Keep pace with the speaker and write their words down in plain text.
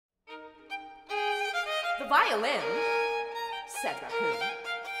The violin, said Raccoon.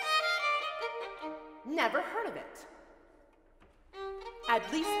 Never heard of it.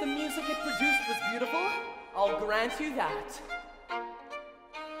 At least the music it produced was beautiful. I'll grant you that.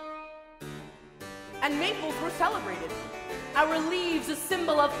 And maples were celebrated. Our leaves a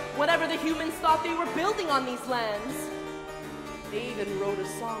symbol of whatever the humans thought they were building on these lands. They even wrote a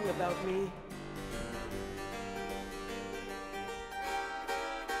song about me.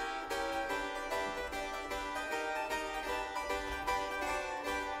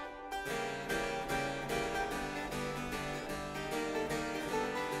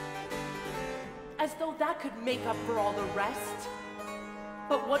 As though that could make up for all the rest.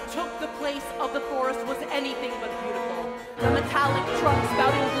 But what took the place of the forest was anything but beautiful. The metallic trunks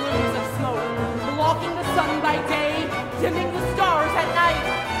spouting blooms of smoke, blocking the sun by day, dimming the stars at night,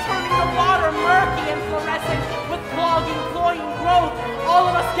 turning the water murky and fluorescent with clogging, cloying growth, all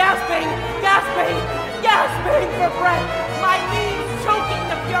of us gasping, gasping, gasping for breath, my leaves choking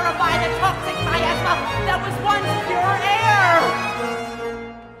to purify the toxic miasma that was once pure air.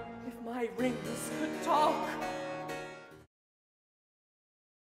 If my rings could talk,